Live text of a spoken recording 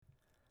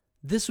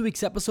This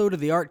week's episode of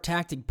the Art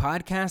Tactic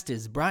Podcast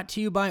is brought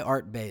to you by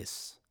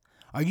Artbase.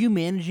 Are you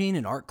managing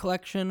an art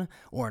collection,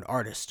 or an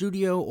artist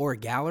studio, or a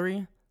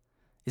gallery?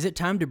 Is it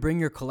time to bring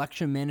your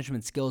collection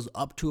management skills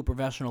up to a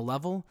professional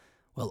level?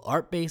 Well,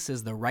 Artbase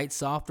is the right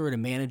software to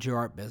manage your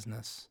art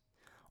business.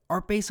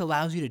 Artbase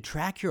allows you to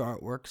track your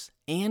artworks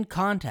and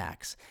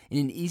contacts in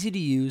an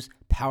easy-to-use,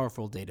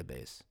 powerful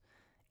database.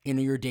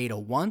 Enter your data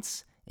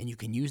once, and you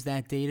can use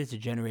that data to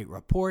generate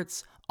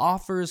reports,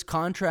 offers,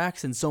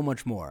 contracts, and so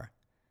much more.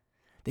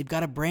 They've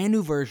got a brand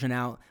new version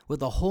out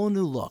with a whole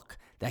new look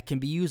that can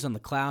be used on the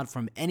cloud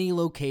from any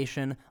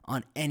location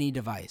on any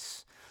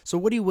device. So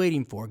what are you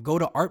waiting for? Go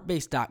to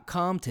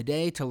artbase.com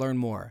today to learn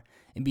more,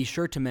 and be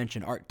sure to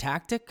mention Art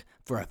Tactic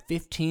for a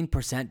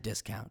 15%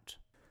 discount.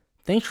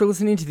 Thanks for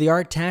listening to the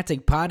Art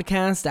Tactic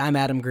Podcast. I'm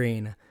Adam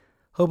Green.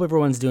 Hope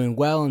everyone's doing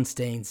well and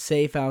staying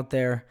safe out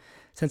there.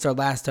 Since our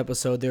last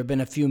episode, there have been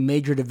a few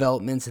major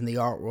developments in the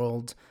art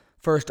world.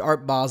 First,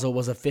 Art Basel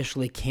was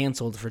officially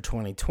canceled for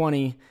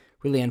 2020.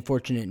 Really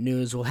unfortunate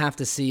news. We'll have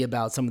to see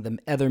about some of the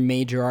other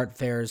major art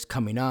fairs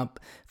coming up.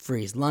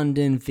 Frieze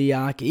London,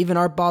 FIAC, even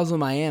Art Basel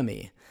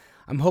Miami.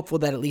 I'm hopeful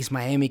that at least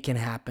Miami can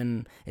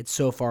happen. It's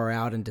so far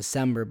out in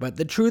December, but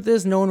the truth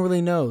is no one really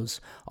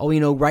knows. All we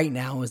know right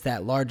now is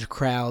that large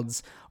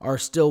crowds are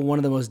still one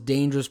of the most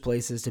dangerous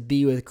places to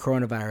be with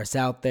coronavirus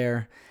out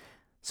there.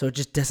 So it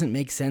just doesn't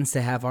make sense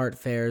to have art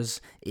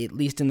fairs, at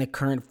least in the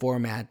current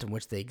format in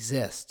which they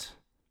exist.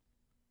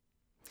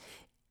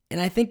 And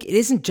I think it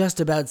isn't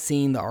just about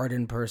seeing the art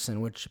in person,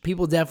 which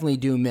people definitely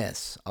do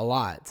miss a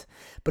lot,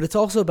 but it's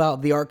also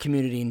about the art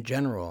community in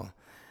general.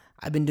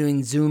 I've been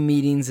doing Zoom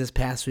meetings this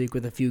past week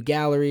with a few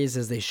galleries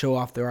as they show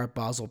off their Art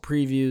Basel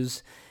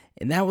previews,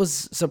 and that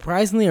was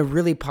surprisingly a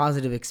really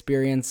positive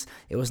experience.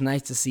 It was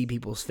nice to see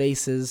people's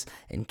faces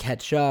and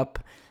catch up,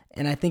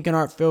 and I think an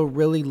art fair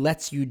really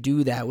lets you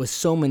do that with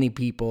so many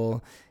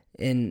people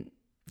in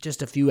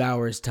just a few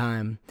hours'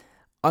 time.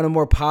 On a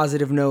more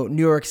positive note,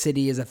 New York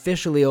City is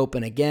officially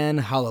open again.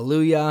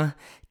 Hallelujah.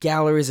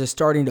 Galleries are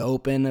starting to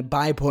open,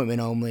 by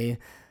appointment only.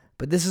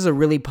 But this is a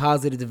really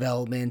positive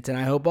development, and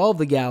I hope all of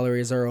the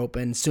galleries are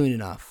open soon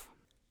enough.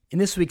 In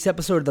this week's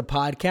episode of the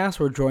podcast,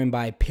 we're joined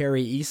by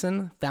Perry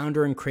Eason,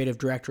 founder and creative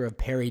director of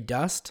Perry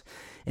Dust,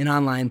 an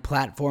online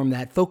platform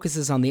that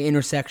focuses on the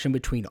intersection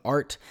between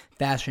art,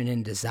 fashion,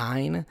 and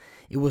design.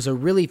 It was a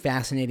really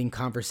fascinating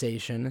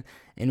conversation,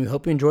 and we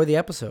hope you enjoy the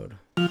episode.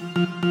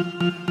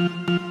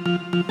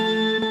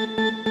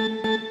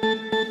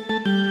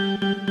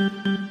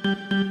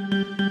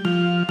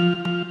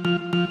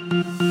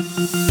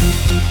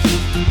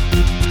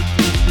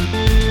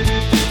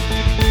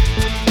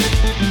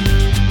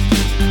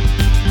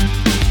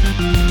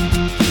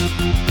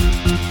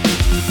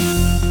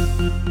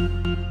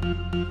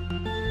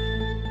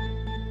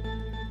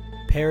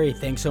 Perry,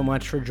 thanks so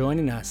much for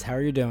joining us. How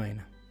are you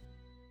doing?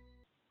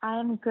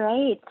 I'm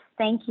great.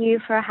 Thank you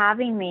for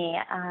having me.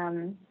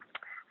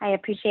 I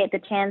appreciate the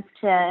chance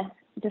to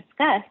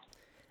discuss.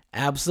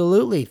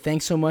 Absolutely.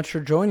 Thanks so much for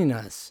joining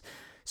us.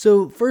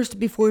 So first,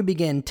 before we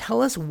begin,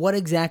 tell us what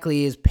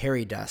exactly is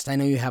Perry Dust. I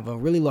know you have a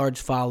really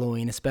large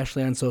following,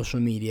 especially on social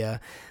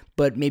media,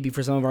 but maybe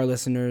for some of our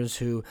listeners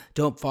who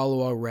don't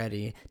follow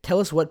already, tell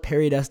us what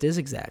Perry Dust is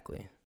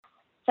exactly.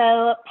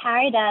 So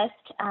Perry Dust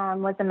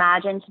was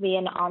imagined to be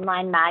an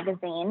online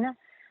magazine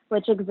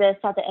which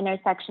exists at the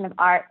intersection of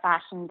art,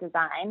 fashion, and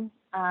design.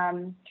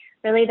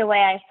 Really, the way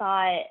I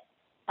saw it,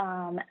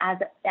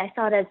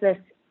 as this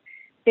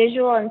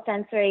visual and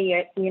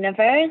sensory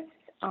universe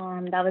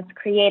that was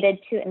created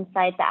to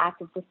incite the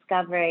act of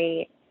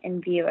discovery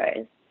in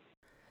viewers.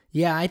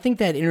 Yeah, I think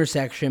that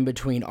intersection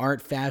between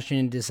art, fashion,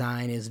 and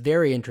design is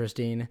very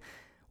interesting.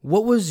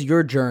 What was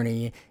your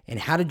journey, and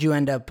how did you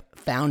end up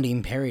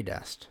founding Perry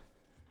Dust?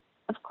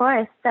 Of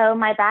course. So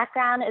my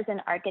background is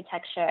in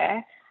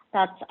architecture.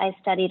 I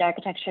studied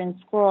architecture in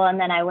school, and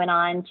then I went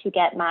on to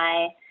get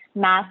my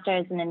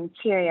master's in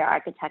interior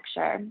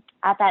architecture.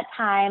 At that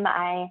time,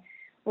 I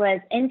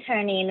was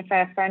interning for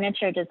a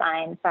furniture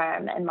design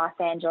firm in Los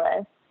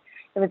Angeles.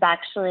 It was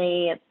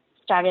actually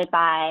started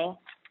by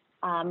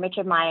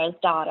Richard Meyer's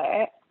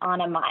daughter,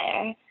 Anna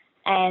Meyer,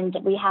 and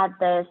we had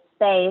the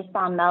space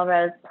on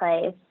Melrose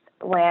Place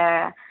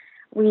where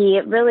we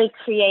really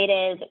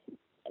created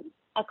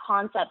a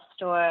concept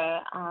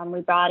store.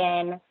 We brought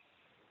in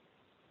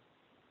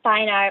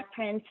fine art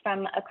prints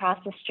from across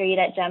the street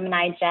at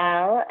Gemini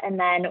Gel, and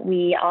then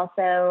we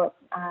also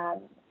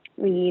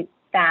we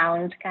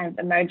found kind of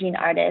emerging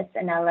artists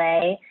in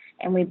LA,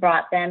 and we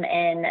brought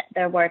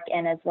their work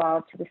in as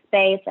well to the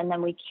space, and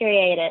then we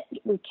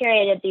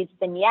curated these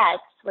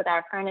vignettes with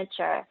our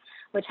furniture,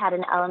 which had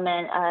an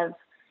element of,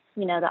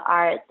 the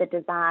art, the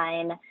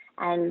design,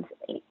 and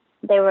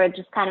they were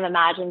just kind of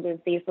imagined as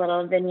these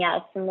little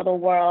vignettes and little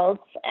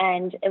worlds.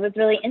 And it was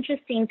really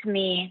interesting to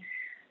me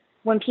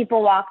when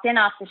people walked in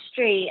off the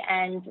street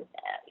and,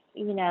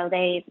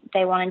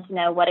 they wanted to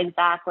know what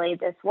exactly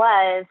this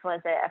was.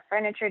 Was it a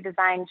furniture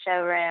design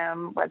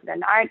showroom? Was it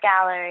an art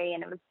gallery?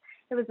 And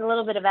it was a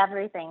little bit of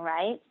everything,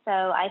 right? So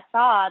I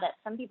saw that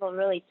some people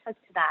really took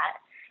to that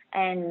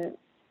and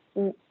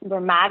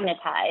were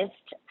magnetized.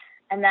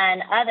 And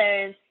then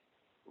others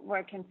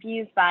were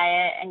confused by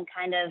it and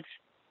kind of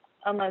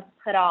almost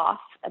put off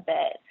a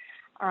bit.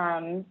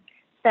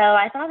 So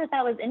I thought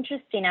that was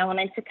interesting. I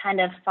wanted to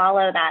kind of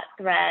follow that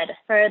thread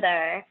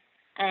further.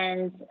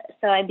 And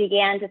so I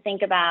began to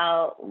think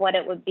about what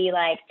it would be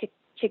like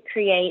to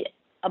create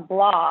a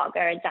blog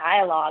or a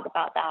dialogue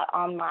about that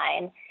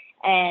online.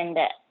 And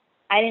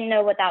I didn't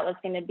know what that was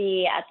going to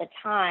be at the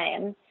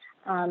time,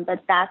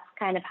 but that's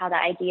kind of how the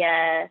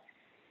idea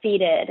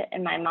seeded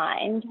in my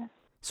mind.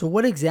 So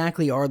what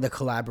exactly are the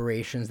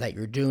collaborations that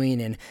you're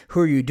doing, and who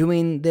are you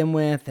doing them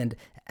with, and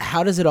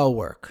how does it all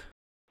work?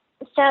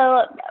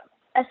 So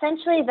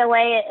essentially the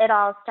way it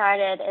all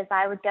started is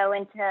I would go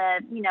into,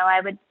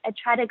 I'd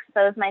try to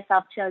expose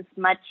myself to as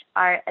much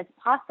art as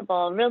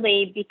possible,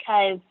 really,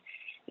 because,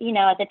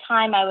 at the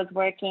time I was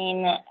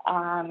working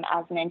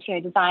as an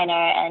interior designer,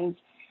 and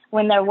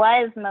when there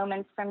was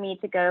moments for me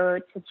to go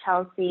to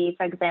Chelsea,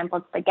 for example,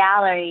 to the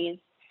galleries,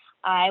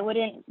 I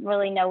wouldn't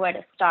really know where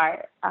to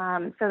start.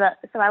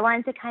 So I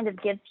wanted to kind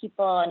of give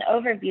people an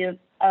overview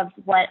of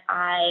what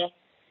I,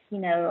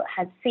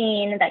 had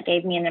seen that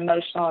gave me an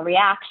emotional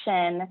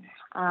reaction,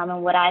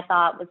 and what I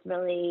thought was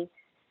really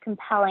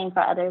compelling for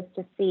others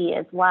to see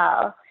as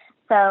well.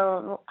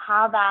 So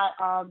how that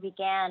all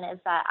began is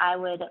that I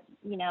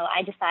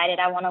decided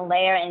I want to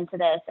layer into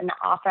this and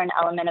offer an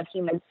element of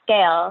human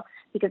scale,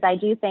 because I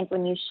do think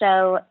when you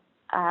show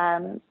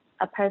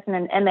a person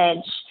an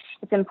image,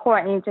 it's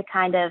important to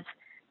kind of,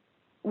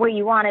 what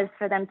you want is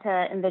for them to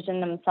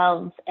envision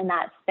themselves in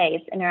that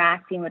space,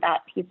 interacting with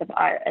that piece of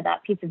art or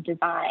that piece of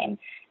design.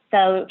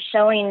 So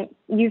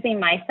using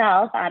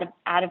myself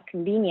out of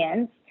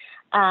convenience,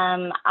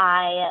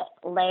 I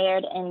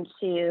layered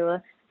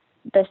into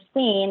the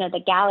scene or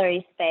the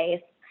gallery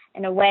space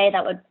in a way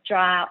that would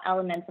draw out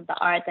elements of the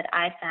art that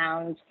I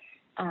found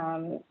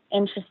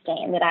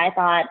interesting, that I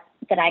thought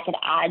that I could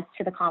add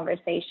to the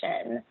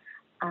conversation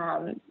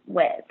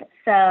with.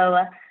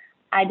 So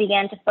I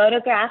began to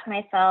photograph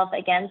myself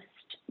against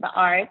the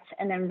art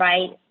and then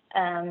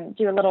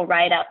do a little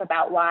write-up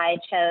about why I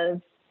chose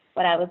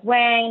what I was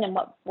wearing and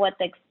what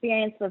the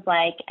experience was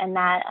like. And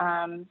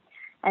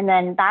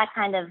then that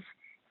kind of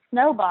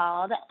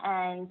snowballed,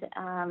 and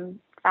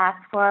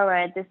fast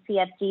forward, the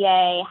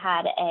CFDA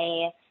had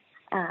a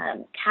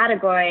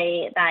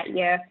category that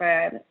year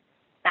for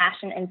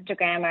Fashion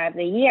Instagrammer of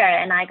the Year,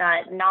 and I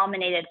got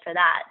nominated for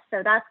that.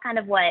 So that's kind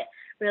of what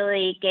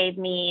really gave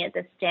me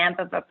the stamp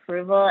of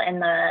approval in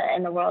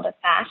the world of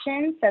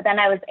fashion. So then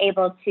I was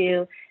able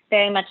to,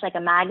 very much like a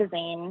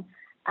magazine,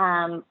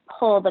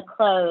 pull the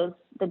clothes,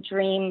 the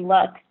dream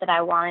look that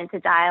I wanted to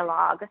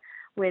dialogue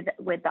with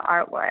the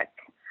artwork.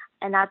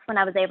 And that's when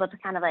I was able to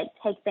kind of like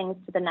take things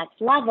to the next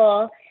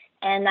level.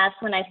 And that's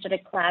when I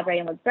started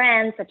collaborating with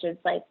brands such as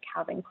like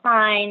Calvin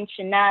Klein,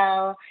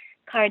 Chanel,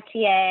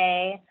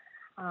 Cartier,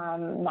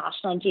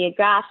 National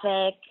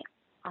Geographic.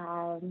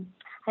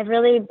 I've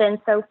really been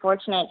so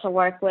fortunate to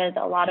work with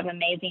a lot of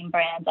amazing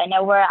brands. I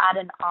know we're at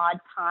an odd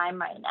time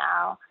right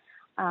now,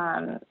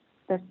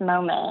 this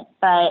moment,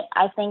 but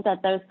I think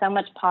that there's so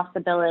much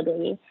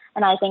possibility.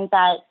 And I think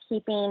that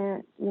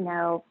keeping,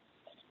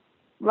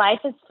 life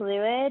is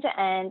fluid,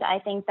 and I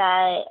think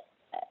that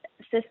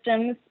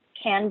systems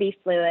can be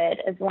fluid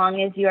as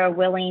long as you are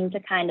willing to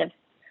kind of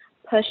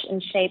push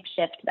and shape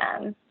shift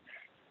them.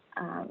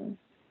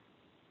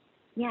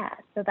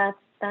 So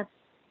that's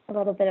a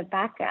little bit of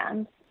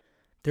background.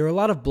 There are a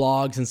lot of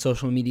blogs and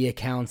social media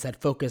accounts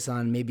that focus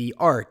on maybe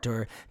art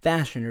or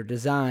fashion or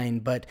design,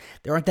 but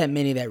there aren't that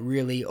many that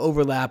really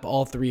overlap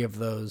all three of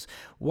those.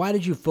 Why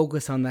did you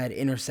focus on that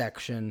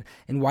intersection,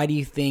 and why do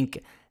you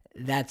think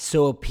that's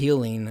so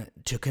appealing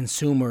to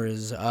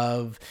consumers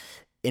of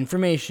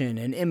information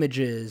and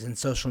images and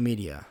social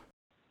media?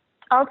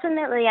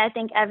 Ultimately, I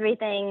think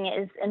everything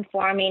is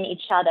informing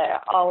each other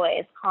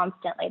always,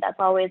 constantly. That's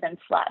always in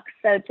flux.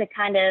 So to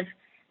kind of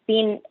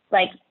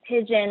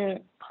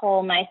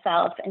pigeonhole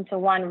myself into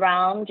one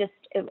realm,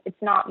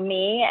 it's not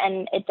me,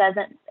 and it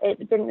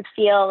didn't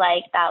feel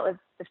like that was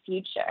the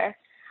future.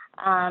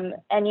 And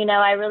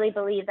I really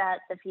believe that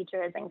the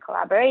future is in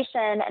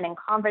collaboration and in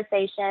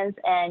conversations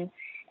and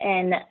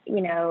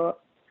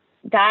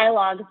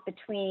dialogues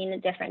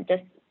between different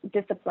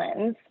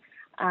disciplines.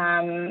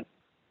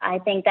 I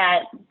think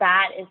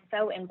that is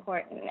so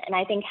important. And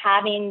I think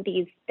having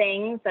these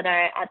things that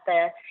are at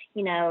the,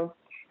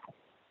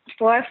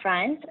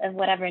 forefront of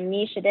whatever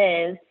niche it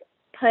is,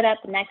 put up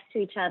next to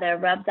each other,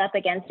 rubbed up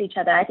against each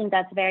other, I think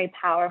that's very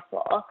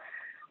powerful.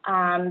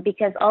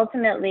 Because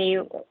ultimately,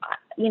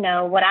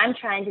 what I'm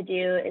trying to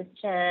do is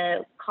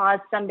to cause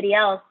somebody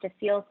else to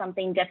feel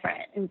something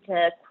different and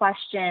to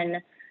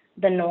question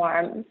the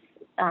norms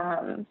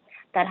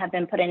that have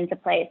been put into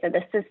place, or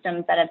the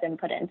systems that have been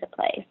put into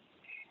place.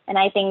 And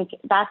I think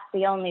that's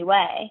the only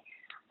way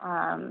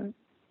to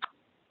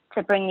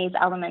bring these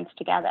elements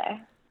together.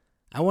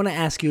 I want to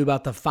ask you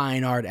about the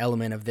fine art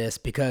element of this,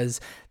 because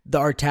the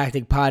Art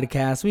Tactic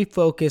podcast, we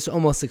focus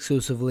almost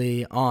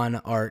exclusively on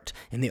art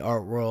in the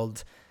art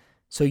world.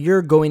 So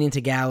you're going into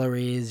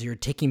galleries, you're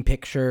taking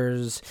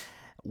pictures.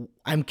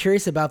 I'm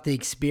curious about the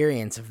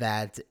experience of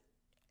that,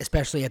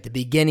 especially at the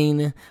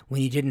beginning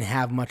when you didn't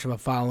have much of a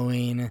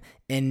following.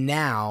 And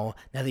now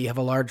that you have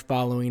a large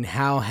following,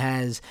 how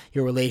has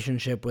your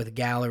relationship with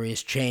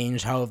galleries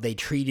changed? How have they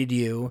treated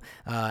you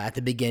at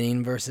the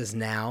beginning versus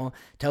now?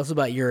 Tell us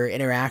about your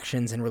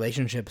interactions and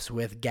relationships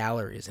with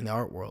galleries in the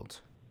art world.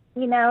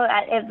 You know,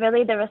 it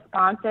really, the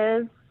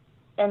responses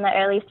in the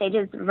early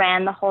stages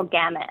ran the whole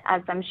gamut.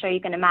 As I'm sure you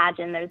can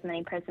imagine, there's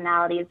many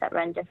personalities that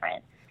run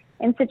different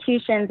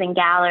institutions and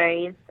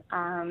galleries.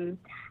 And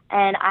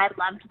I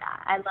loved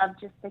that. I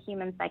loved just the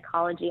human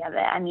psychology of it.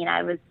 I mean,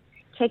 I was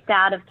kicked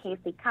out of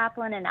Casey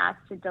Kaplan and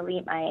asked to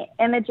delete my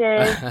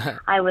images.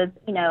 I was,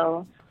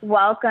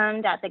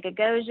 welcomed at the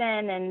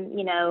Gagosian,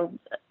 and,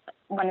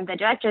 one of the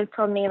directors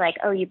told me, like,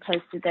 oh, you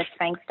posted this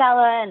Frank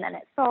Stella and then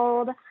it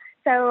sold.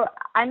 So,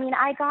 I mean,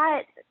 I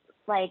got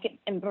like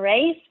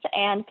embraced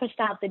and pushed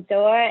out the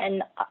door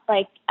and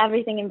like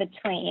everything in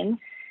between.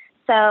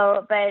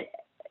 So, but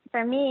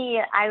for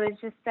me, I was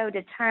just so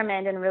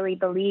determined and really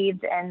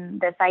believed in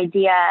this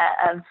idea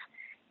of,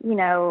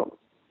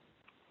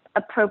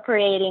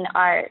 appropriating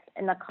art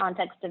in the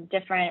context of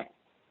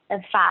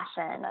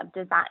fashion, of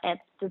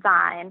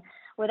design,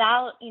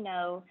 without,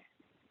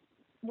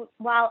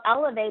 while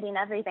elevating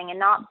everything and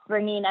not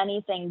bringing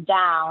anything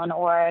down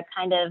or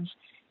kind of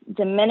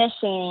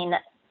diminishing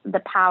the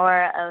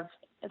power of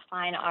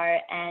fine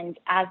art and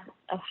as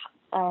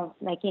one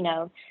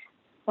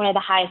of the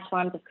highest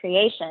forms of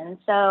creation.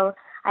 So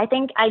I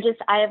think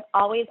I've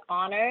always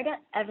honored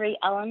every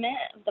element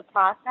of the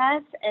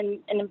process,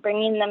 and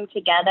bringing them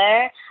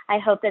together, I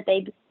hope that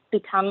they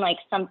become like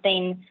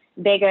something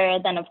bigger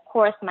than, of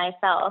course,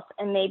 myself,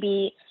 and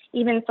maybe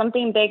even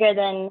something bigger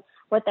than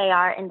what they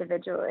are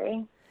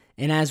individually.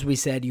 And as we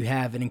said, you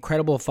have an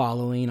incredible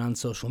following on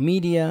social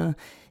media,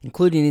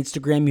 including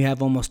Instagram. You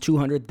have almost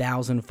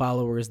 200,000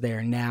 followers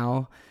there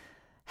now.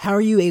 How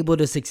are you able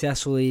to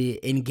successfully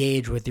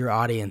engage with your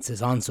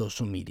audiences on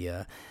social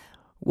media?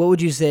 What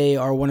would you say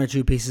are one or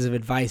two pieces of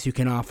advice you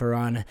can offer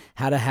on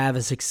how to have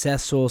a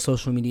successful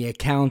social media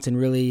account and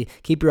really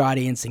keep your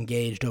audience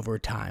engaged over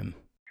time?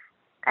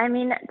 I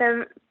mean,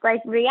 the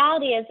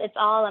reality is it's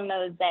all a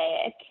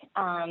mosaic,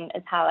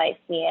 is how I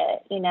see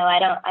it.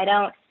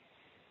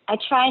 I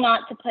try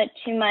not to put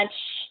too much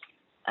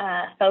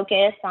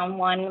focus on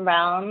one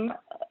realm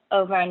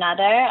over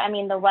another. I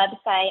mean, my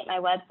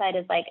website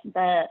is like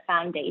the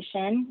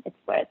foundation. It's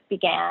where it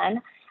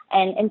began.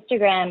 And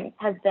Instagram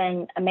has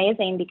been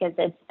amazing because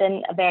it's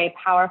been a very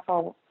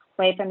powerful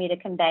way for me to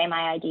convey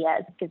my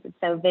ideas because it's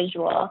so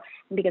visual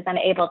and because I'm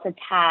able to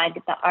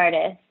tag the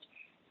artist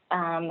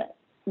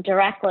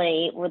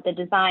directly with the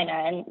designer.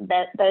 And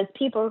those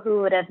people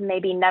who would have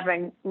maybe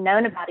never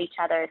known about each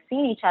other,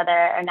 seen each other,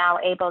 are now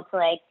able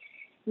to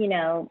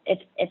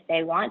if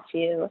they want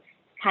to,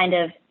 kind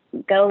of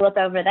go look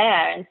over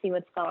there and see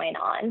what's going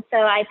on. So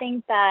I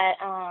think that,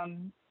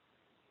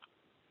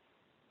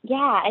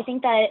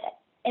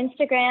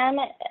 Instagram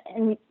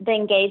and the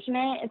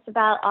engagement, it's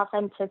about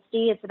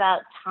authenticity. It's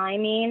about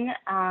timing.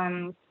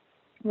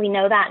 We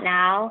know that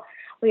now.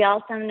 We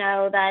also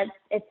know that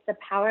it's the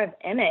power of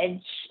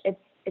image. It's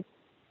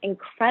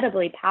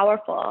incredibly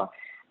powerful,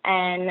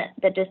 and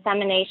the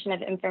dissemination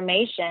of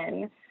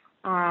information.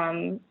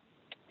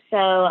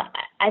 So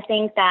I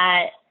think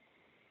that,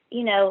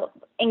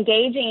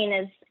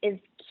 engaging is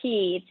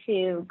key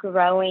to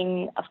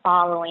growing a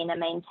following and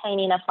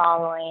maintaining a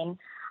following.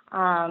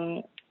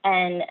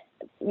 And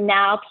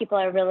now people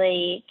are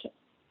really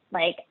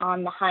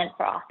on the hunt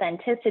for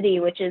authenticity,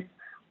 which is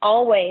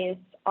always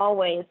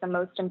the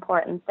most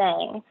important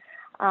thing.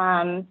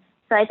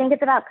 So I think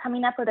it's about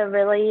coming up with a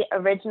really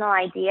original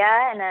idea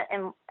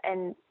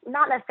and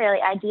not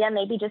necessarily idea,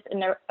 maybe just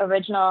an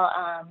original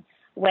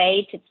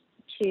way to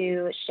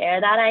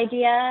share that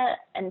idea,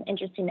 an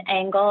interesting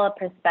angle, a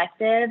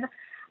perspective,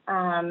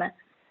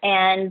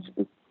 and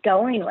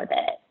going with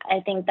it.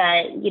 I think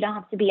that you don't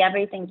have to be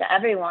everything to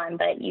everyone,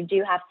 but you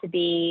do have to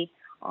be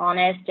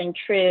honest and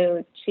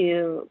true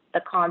to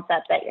the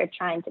concept that you're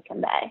trying to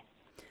convey.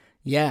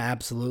 Yeah,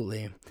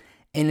 absolutely.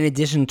 And in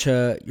addition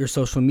to your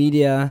social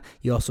media,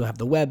 you also have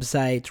the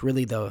website,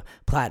 really the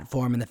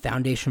platform and the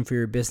foundation for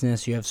your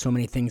business. You have so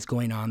many things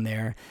going on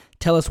there.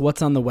 Tell us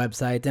what's on the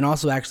website, and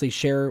also actually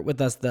share with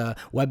us the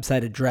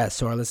website address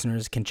so our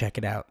listeners can check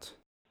it out.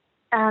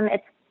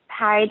 It's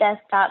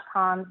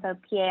paridust.com, so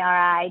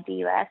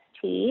PARIDUST.com.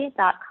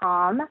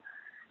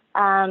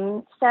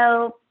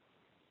 So,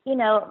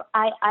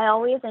 I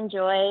always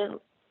enjoy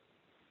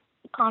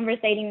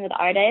conversating with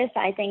artists.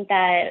 I think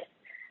that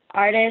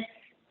artists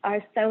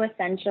are so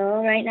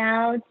essential right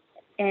now.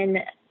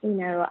 And,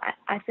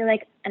 I feel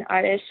like an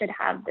artist should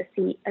have a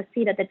seat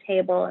at the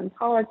table in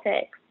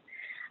politics,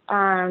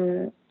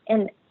 in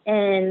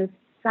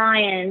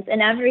science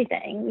and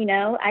everything.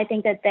 I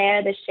think that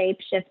they're the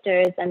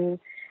shapeshifters and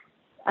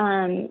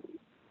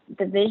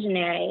the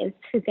visionaries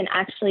who can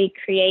actually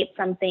create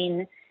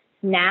something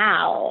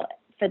now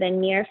for the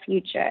near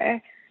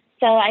future.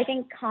 So I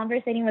think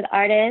conversating with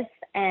artists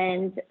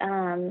and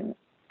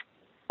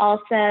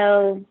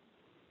Also,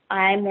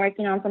 I'm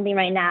working on something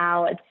right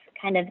now. It's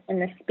kind of in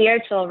the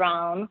spiritual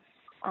realm.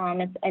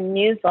 It's a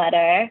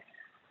newsletter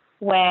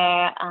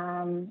where,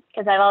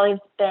 because I've always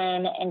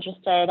been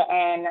interested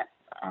in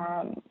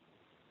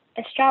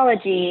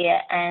astrology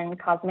and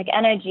cosmic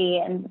energy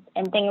and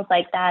things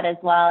like that as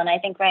well. And I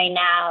think right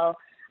now,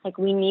 like,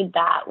 we need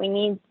that. We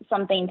need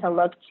something to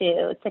look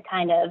to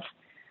kind of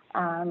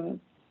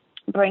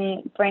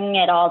bring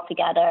it all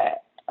together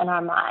in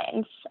our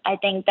minds. I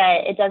think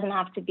that it doesn't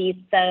have to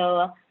be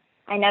so,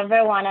 I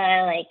never want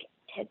to like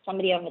hit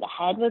somebody over the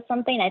head with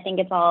something. I think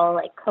it's all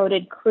like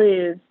coded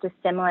clues to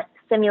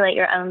stimulate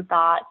your own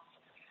thoughts.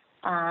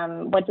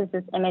 What does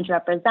this image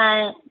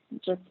represent?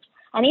 Just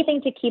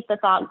anything to keep the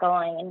thought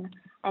going.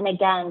 And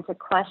again, to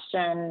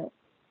question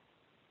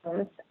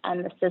and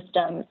the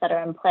systems that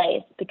are in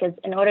place, because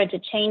in order to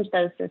change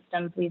those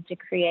systems, we have to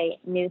create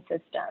new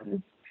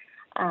systems.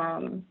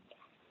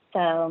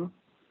 So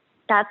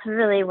that's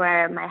really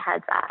where my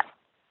head's at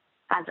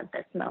as of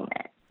this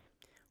moment.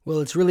 Well,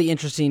 it's really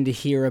interesting to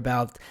hear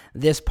about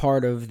this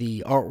part of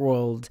the art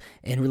world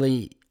and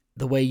really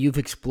the way you've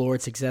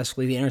explored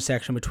successfully the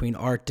intersection between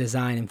art,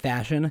 design, and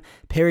fashion.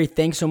 Perry,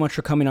 thanks so much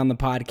for coming on the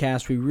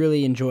podcast. We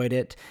really enjoyed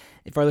it.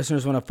 If our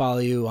listeners want to follow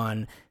you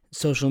on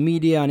social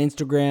media, on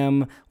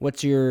Instagram,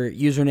 what's your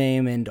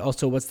username, and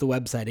also what's the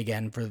website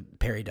again for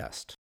Perry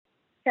Dust?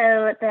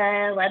 So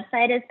the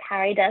website is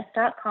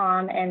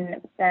paridust.com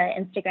and the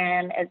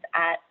Instagram is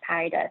at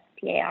paridust,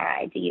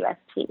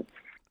 Paridust.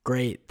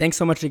 Great. Thanks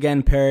so much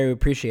again, Perry. We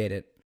appreciate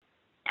it.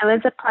 It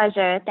was a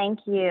pleasure.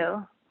 Thank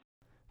you.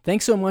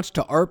 Thanks so much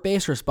to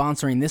Artbase for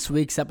sponsoring this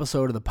week's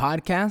episode of the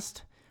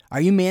podcast. Are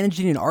you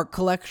managing an art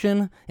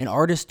collection, an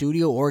artist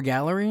studio, or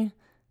gallery?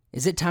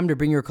 Is it time to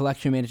bring your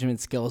collection management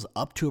skills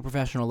up to a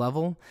professional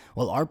level?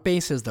 Well,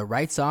 Artbase is the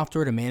right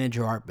software to manage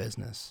your art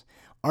business.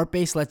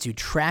 Artbase lets you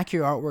track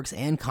your artworks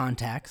and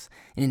contacts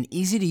in an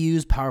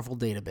easy-to-use, powerful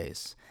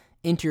database.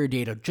 Enter your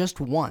data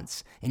just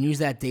once and use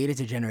that data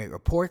to generate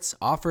reports,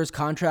 offers,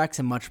 contracts,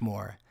 and much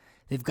more.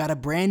 They've got a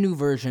brand new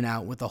version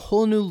out with a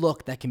whole new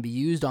look that can be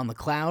used on the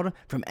cloud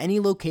from any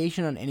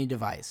location on any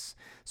device.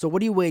 So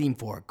what are you waiting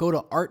for? Go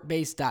to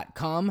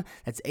artbase.com,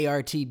 that's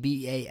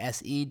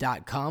ARTBASE.com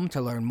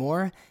to learn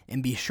more,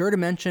 and be sure to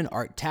mention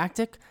Art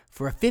Tactic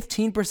for a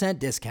 15%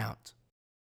 discount.